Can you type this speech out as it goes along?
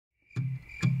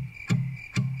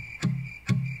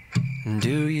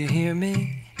Do you hear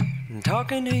me? I'm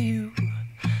talking to you.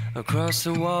 Across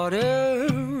the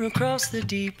water, across the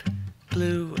deep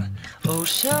blue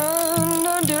ocean,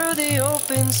 under the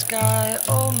open sky.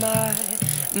 Oh my,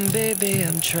 baby,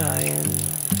 I'm trying.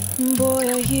 Boy,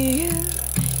 I hear you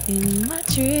in my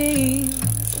dreams.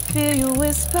 I feel you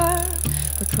whisper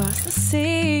across the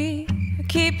sea. I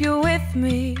keep you with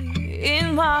me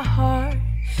in my heart.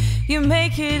 You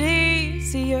make it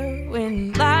easier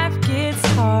when life gets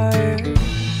hard.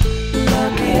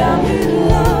 Lucky I'm in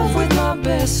love with my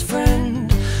best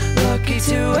friend. Lucky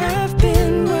to have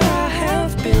been where I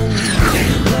have been.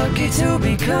 Lucky to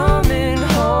be coming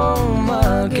home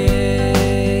again.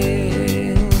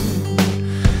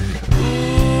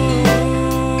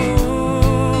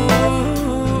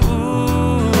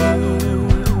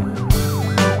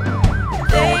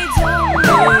 They don't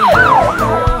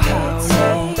know how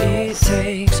long it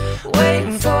takes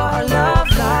Waiting for a love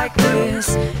like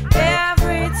this.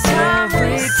 every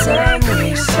time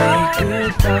we say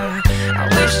goodbye, I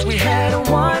wish we had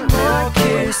one more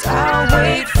kiss. I'll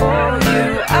wait for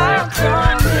you, I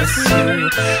promise you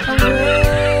I will.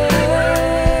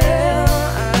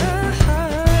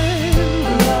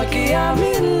 Lucky I'm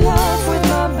in love with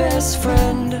my best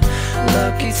friend.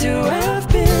 Lucky to have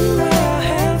been where I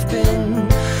have been.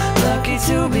 Lucky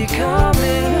to be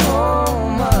coming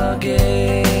home again.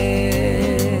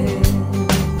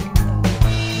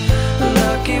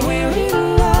 Lucky we're in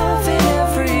love in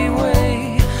every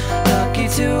way. Lucky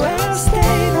to have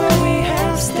stayed where we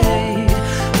have stayed.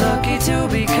 Lucky to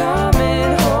be coming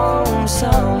home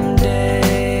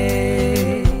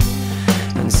someday.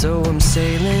 And so I'm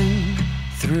sailing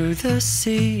through the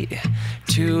sea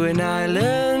to an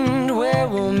island where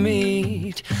we'll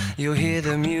meet. You'll hear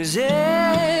the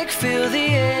music, feel the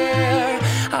air.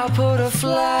 I'll put a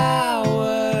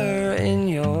flower in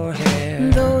your hair.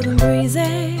 Though the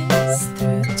breezes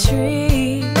through the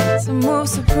trees move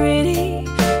so pretty